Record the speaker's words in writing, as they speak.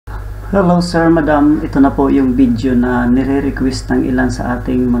Hello sir, madam. Ito na po yung video na nire-request ng ilan sa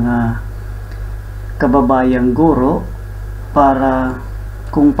ating mga kababayang guro para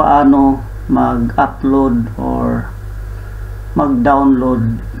kung paano mag-upload or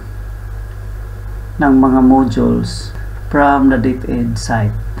mag-download ng mga modules from the Deped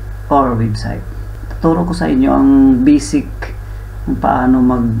site or website. Tuturo ko sa inyo ang basic kung paano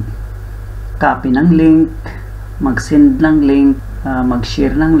mag-copy ng link, mag-send ng link,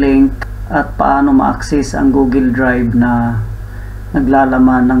 mag-share ng link, at paano ma-access ang Google Drive na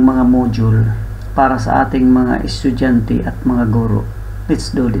naglalaman ng mga module para sa ating mga estudyante at mga guro.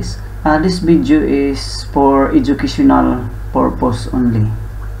 Let's do this. This video is for educational purpose only.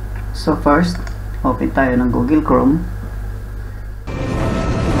 So first, open tayo ng Google Chrome.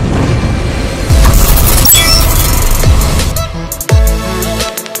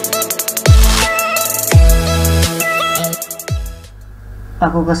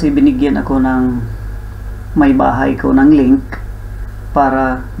 Ako kasi binigyan ako ng may bahay ko ng link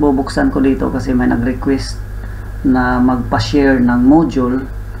para bubuksan ko dito kasi may nag-request na magpa-share ng module,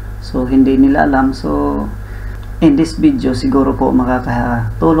 so hindi nila alam. So in this video siguro po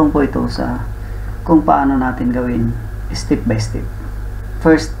makakatulong po ito sa kung paano natin gawin step by step.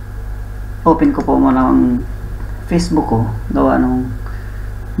 First, open ko po muna ang Facebook ko, gawa nung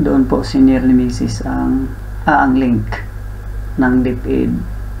doon po sinare ni Mrs. ang link ng Deped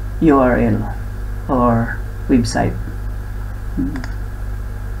URL or website.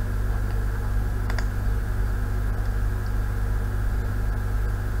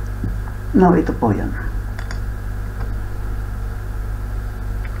 Now, ito po yan.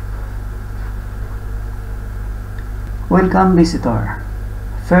 Welcome visitor.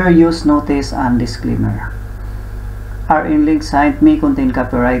 Fair use notice and disclaimer. Our in-link site may contain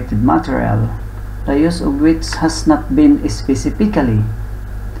copyrighted material, the use of which has not been specifically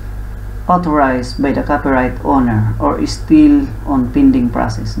authorized by the copyright owner or is still on pending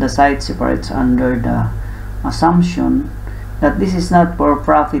process. The site separates under the assumption that this is not for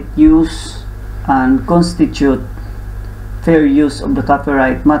profit use and constitute fair use of the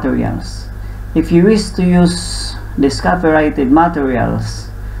copyright materials. If you wish to use these copyrighted materials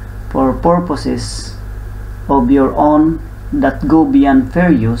for purposes of your own that go beyond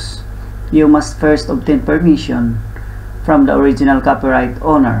fair use, you must first obtain permission from the original copyright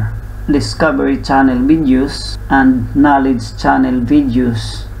owner. Discovery Channel videos and Knowledge Channel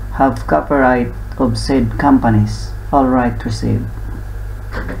videos have copyright of said companies. All right received.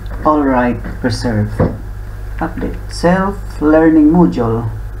 All right reserved. Update. Self-learning module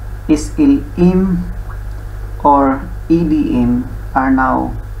SLM or EDM are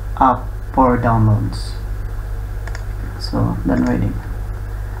now up for downloads. So, done reading.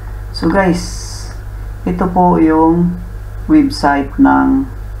 So guys, ito po yung website ng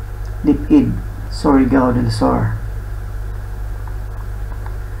DepEdSurSur.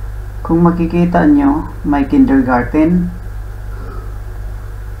 Kung makikita nyo, may kindergarten,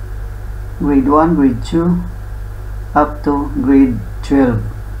 grade 1, grade 2, up to grade 12.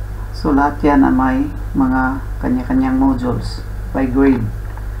 So lahat yan ay may mga kanya-kanyang modules by grade.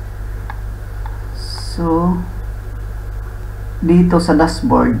 So dito sa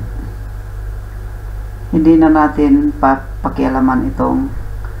dashboard, hindi na natin pakialaman itong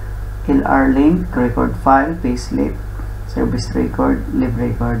LR link, record file, payslip, service record, live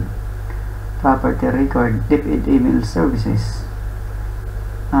record, property record, Deped email services,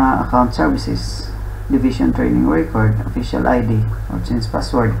 account services, division training record, official ID, or change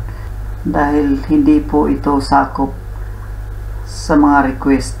password. Dahil hindi po ito sakop sa mga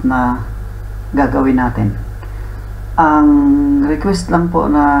request na gagawin natin. Ang request lang po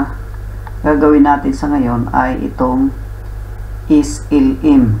na gagawin natin sa ngayon ay itong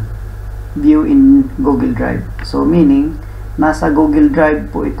SLM, view in Google Drive. So meaning nasa Google Drive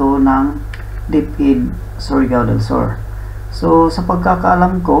po ito ng DepEdSurSur. So sa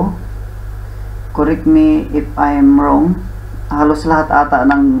pagkakaalam ko, correct me if I'm wrong, halos lahat ata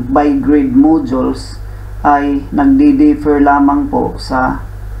ng by grade modules ay nagdi-differ lamang po sa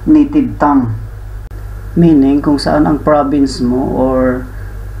native tongue. Meaning kung saan ang province mo or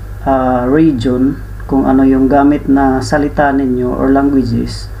region, kung ano yung gamit na salita ninyo or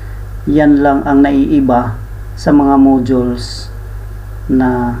languages, yan lang ang naiiba sa mga modules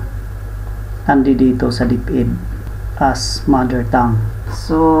na andi dito sa Deped as mother tongue.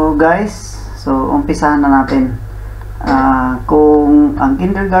 So guys, so umpisahan na natin. Kung ang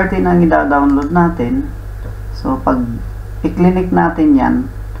kindergarten ang i-download natin, so pag i-click natin yan,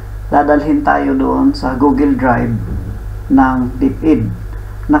 dadalhin tayo doon sa Google Drive ng Deped,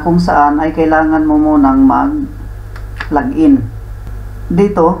 na kung saan ay kailangan mo munang mag-login.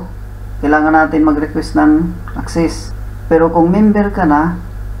 Dito, kailangan natin mag-request ng access. Pero kung member ka na,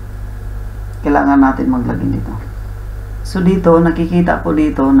 kailangan natin mag-login dito. So dito, nakikita ko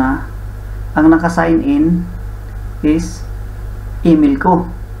dito na ang naka-sign in is email ko.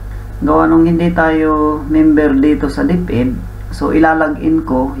 Gawa nung hindi tayo member dito sa Deped, so ilalagin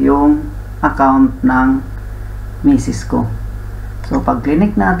ko yung account ng misis ko. So pag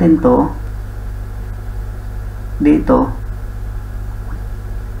clinic natin to dito,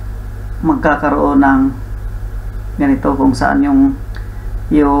 magkakaroon ng ganito kung saan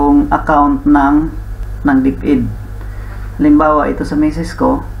yung account ng Deped. Halimbawa ito sa misis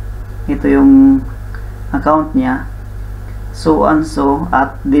ko, ito yung account niya, so and so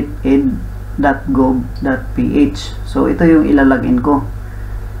at deped.gov.ph. So ito yung ilalagin ko.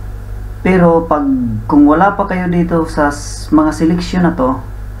 Pero kung wala pa kayo dito sa mga selection na to,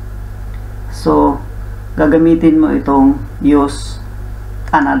 so gagamitin mo itong use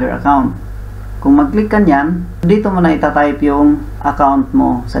another account. Kung mag-click ka nyan, dito mo na itatype yung account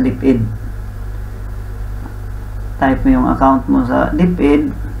mo sa Deped. Type mo yung account mo sa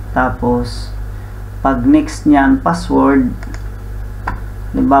Deped, tapos pag next nyan, password.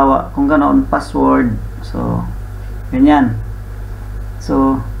 Halimbawa, kung ganoon, password. So, ganyan.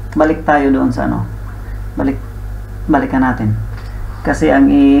 So, balik tayo doon sa ano. Balikan natin. Kasi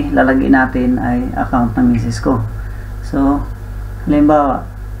ang ilalagay natin ay account ng misis ko. So, halimbawa,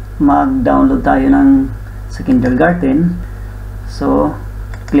 mag-download tayo sa kindergarten. So,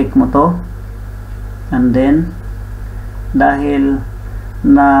 click mo to. And then, dahil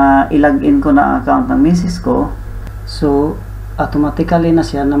na ilagin ko na account ng misis ko, so automatically na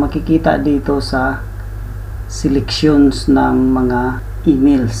siya na makikita dito sa selections ng mga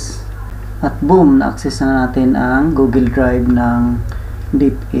emails. At boom, na-access na natin ang Google Drive ng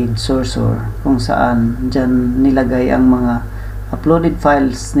DepEdSurSur, kung saan dyan nilagay ang mga uploaded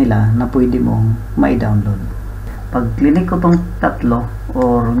files nila na pwede mong may download. Pag clinic ko tong tatlo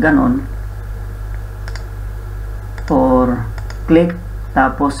or ganon, or click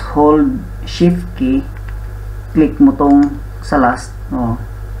tapos hold shift key, click mo tong sa last,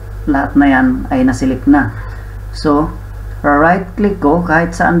 lahat na yan ay naselect na. So right click ko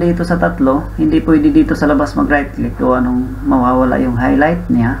kahit saan dito sa tatlo, hindi pwede dito sa labas mag right click o anong mawawala yung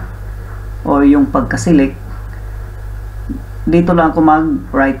highlight niya o yung pagka-select. Dito lang ako mag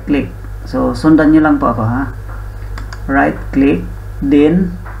right click. So sundan nyo lang po ako, ha. Right click,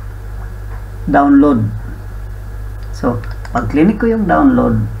 then download. So pag clinic ko yung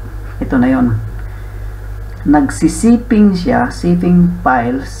download, ito na yon. Nagsisiping siya, shipping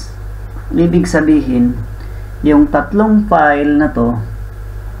files. Ibig sabihin, yung tatlong file na to,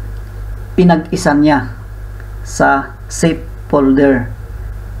 pinag-isa niya sa zip folder.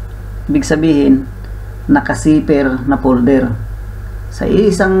 Ibig sabihin, nakasiper na folder. Sa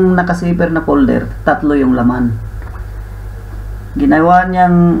isang nakasiper na folder, tatlo yung laman. Ginawa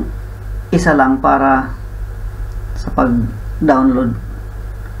niyang isa lang para sa pag-download,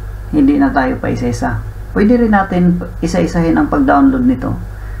 hindi na tayo pa isa-isa. Pwede rin natin isa-isahin ang pag-download nito.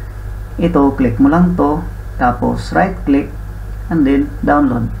 Ito, click mo lang to, tapos right click, and then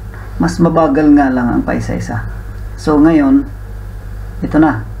download. Mas mabagal nga lang ang pa-isa-isa. So ngayon, ito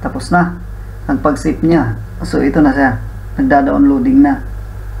na, tapos na ang pag-zip niya. So ito na siya, nagda-downloading na.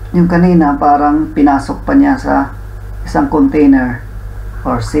 Yung kanina, parang pinasok pa niya sa isang container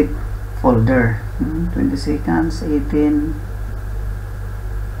or zip folder. 20 seconds, 18.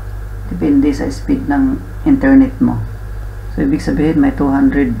 Depende sa speed ng internet mo. So ibig sabihin may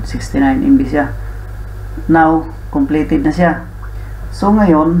 269 MB siya. Now completed na siya. So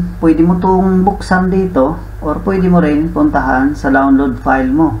ngayon pwede mo itong buksan dito, or pwede mo rin puntahan sa download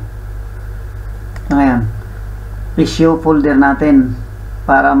file mo. So ngayon, issue folder natin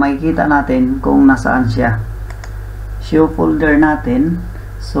para makikita natin kung nasaan siya. Show folder natin.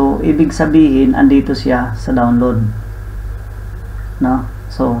 So ibig sabihin andito siya sa download, no?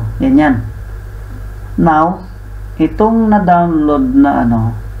 So yan. Now itong na-download na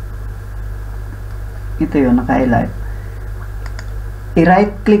ito yung naka-highlight.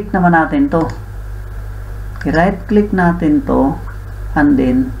 I-right click naman natin to. I-right click natin to and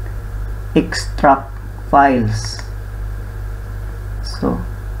then extract files. So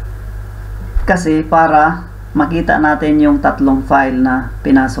kasi para makita natin yung tatlong file na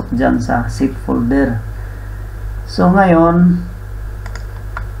pinasok dyan sa zip folder. So ngayon,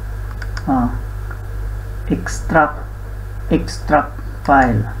 extract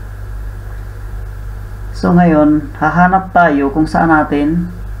file. So ngayon, hahanap tayo kung saan natin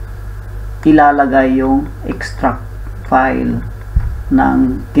ilalagay yung extract file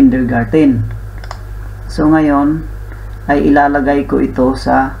ng kindergarten. So ngayon, ay ilalagay ko ito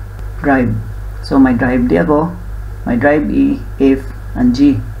sa drive. So may drive D ako, may drive E, F, and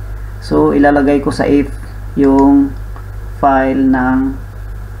G. So ilalagay ko sa F yung file ng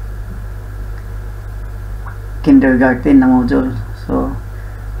kindergarten na module. So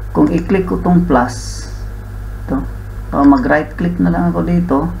kung i-click ko tong plus ito, mag right click na lang ako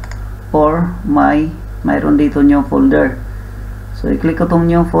dito, or mayroon dito new folder. So i-click ko tong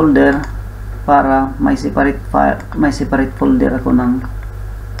new folder para may separate file, may separate folder ako ng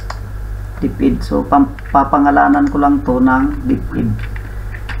Deped. So papangalanan ko lang to ng Deped.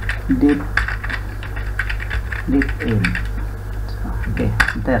 Deped. So, okay,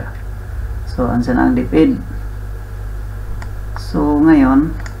 enter. So andyan ang Deped. So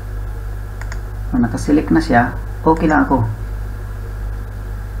ngayon nakaselect na siya, okay lang ako.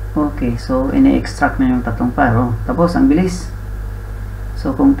 Okay, so ini-extract na yung tatlong file. Tapos ang bilis.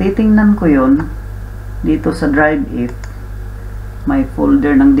 So kung titingnan ko yon dito sa drive F, may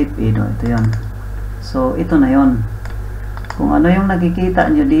folder ng Deped. Ito yon. So ito na yon. Kung ano yung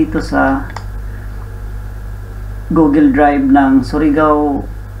nakikita nyo dito sa Google Drive ng Surigao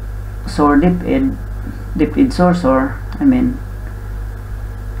Sur DepEdSurSur, I mean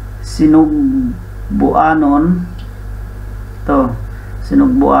Sinugbuanon, to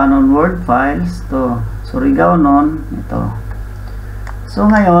Sinugbuanon Word Files, to Surigao non, ito. So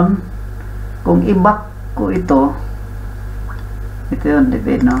ngayon kung i-back ko ito yun,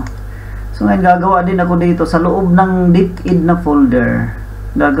 Deped, no? So ngayon gagawa din ako dito sa loob ng Deped na folder,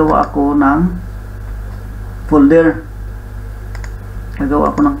 gagawa ako ng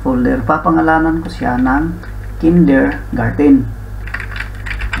folder, papangalanan ko siya ng kindergarten.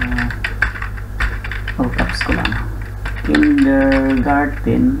 Caps ko lang,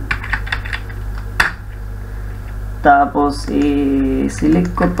 kindergarten. Tapos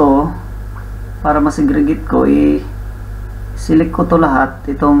i-select ko to para masegregate ko, i-select ko to lahat,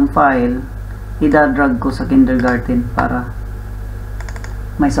 itong file i-drag ko sa kindergarten para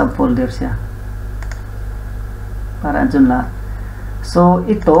may subfolder siya, para andun lahat. So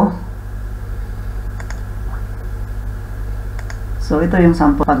ito yung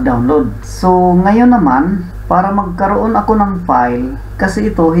sample pag-download. So ngayon naman, para magkaroon ako ng file,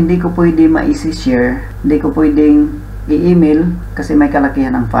 kasi ito hindi ko pwede ma-share, hindi ko pwedeng i-email kasi may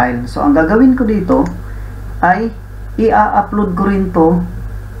kalakihan ng file. So ang gagawin ko dito ay i-upload ko rin to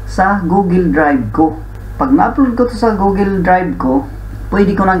sa Google Drive ko. Pag na-upload ko to sa Google Drive ko,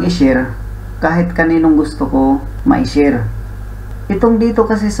 pwede ko nang i-share kahit kaninong gusto ko ma-share. Itong dito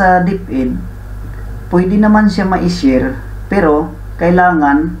kasi sa Deped, pwede naman siya ma-share, pero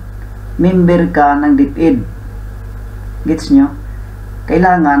kailangan member ka ng Deped. Gets nyo?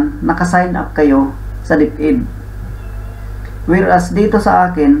 Kailangan naka-sign up kayo sa Deped. Whereas dito sa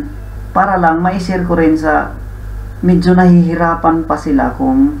akin, para lang ma-share ko rin sa, medyo nahihirapan pa sila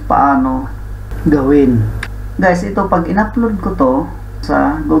kung paano gawin. Guys, ito pag in-upload ko to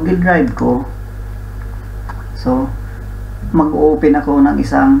sa Google Drive ko, so mag-open ako ng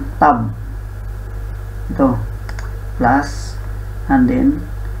isang tab. Ito, plus, and then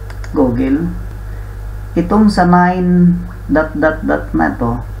Google. Itong sa 9 ... na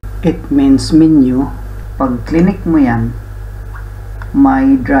to, it means menu. Pag click mo yan,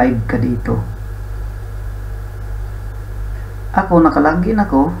 may drive ka dito. Ako nakalagin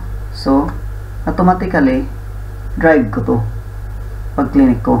ako, so automatically drive ko to pag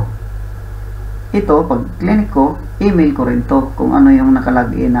click ko. Ito pag click ko, email ko rin to kung ano yung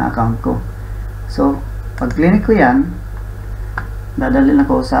nakalagin na account ko. So pag click ko yan, dadalhin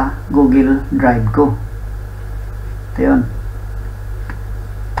ako sa Google Drive ko. Ito yun.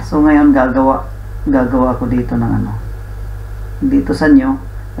 So ngayon gagawa ko dito ng ano, dito sa nyo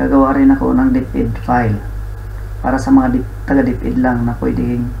gagawa rin ako ng Deped file para sa mga taga Deped lang na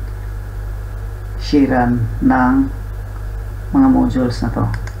pwedeng sharean ng mga modules na to.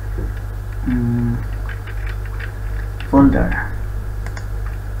 Folder.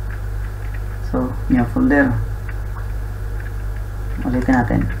 So new folder, ulitin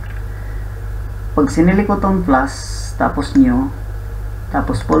natin. Pag sinili ko tong plus, tapos new,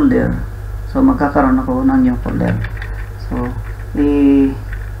 tapos folder, so magkakaroon ako ng new folder. So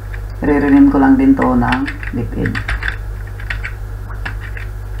i-rename ko lang din to ng Deped.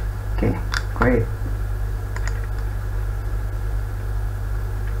 Okay, great.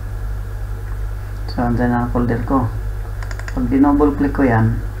 So andyan na ang folder ko. Pag dinouble click ko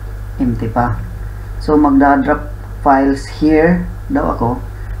yan, empty pa. So magda-drop files here daw ako,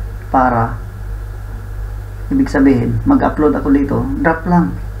 para ibig sabihin mag-upload ako dito, drop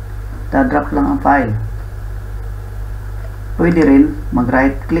lang, da-drop lang ang file. Pwede rin mag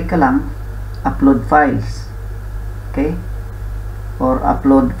right click ka lang, upload files. Okay, or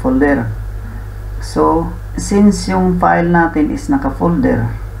upload folder. So since yung file natin is naka-folder,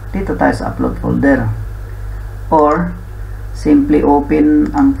 dito tayo sa upload folder, or simply open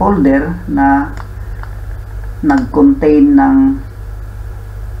ang folder na nag-contain ng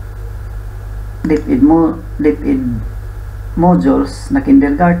DepEd modules na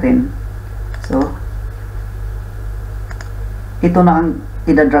kindergarten. So ito na ang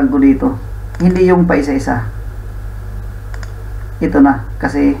idadrag ko dito, hindi yung pa isa-isa. Ito na,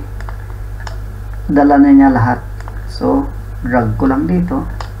 kasi dala na niya lahat. So drag ko lang dito,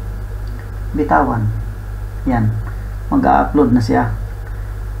 bitawan, yan, mag-upload na siya.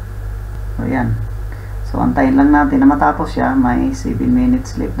 So yan, so antayin lang natin na matapos siya. May 7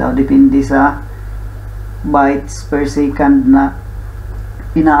 minutes left daw, depende sa bytes per second na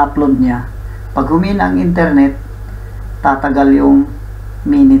ina-upload niya. Pag humina ang internet, tatagal yung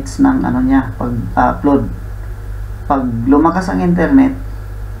minutes ng ano niya pag-upload. Pag lumakas ang internet,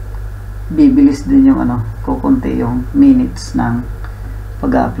 bibilis din yung ano, kukunti yung minutes ng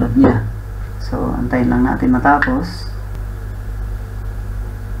pag-upload niya. So antayin lang natin matapos.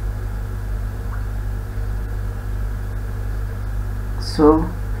 So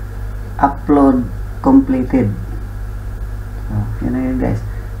upload completed. So yan na yun guys.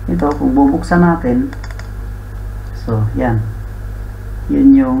 Ito kung bubuksan natin, so yan,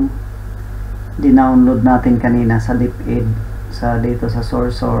 yun yung dinownload natin kanina sa Deped, sa dito sa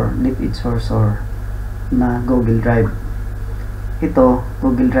SurSur, DepEdSurSur na Google Drive. Ito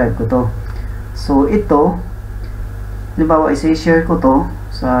Google Drive ko to. So ito, halimbawa i-share ko to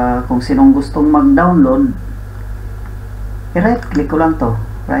sa kung sinong gustong mag-download, i-right click ko lang to,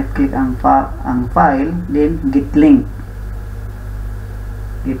 right click ang file, then get link,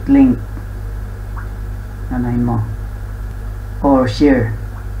 anahin mo, or share.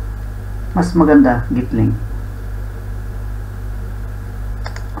 Mas maganda get link.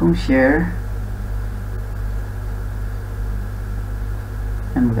 Kung share,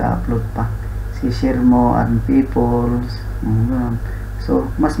 yan, mag-upload pa, si-share mo and people.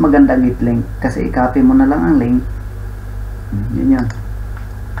 So mas maganda get link, kasi i-copy mo na lang ang link. Yun yun.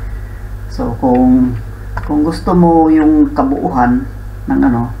 So kung gusto mo yung kabuuhan ng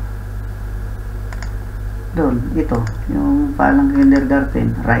ano, doon, ito yung file ng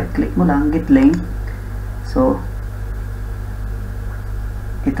kindergarten, right click mo lang, get link. So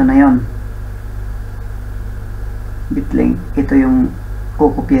ito na yon, get link. Ito yung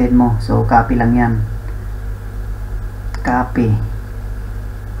kukopyahin mo, so copy lang yan, copy.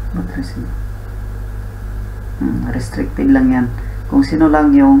 Restricted lang yan, kung sino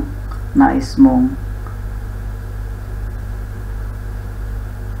lang yung nais mong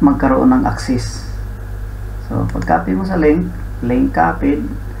magkaroon ng access. So pag copy mo sa link copied,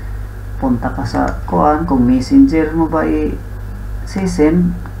 punta ka sa kuan, kung messenger mo ba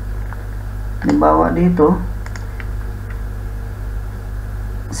i-send, halimbawa dito,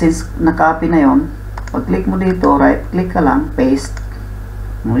 since na-copy na yon, pag click mo dito, right click ka lang, paste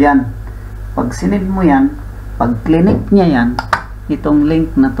mo yan. Pag sinend mo yan, pag clinic niya yan, itong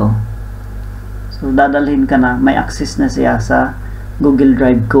link na to, so dadalhin ka na, may access na siya sa Google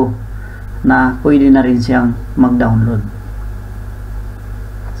Drive ko, na pwede na rin siyang mag-download.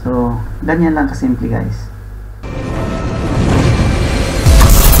 So ganyan lang kasimple guys.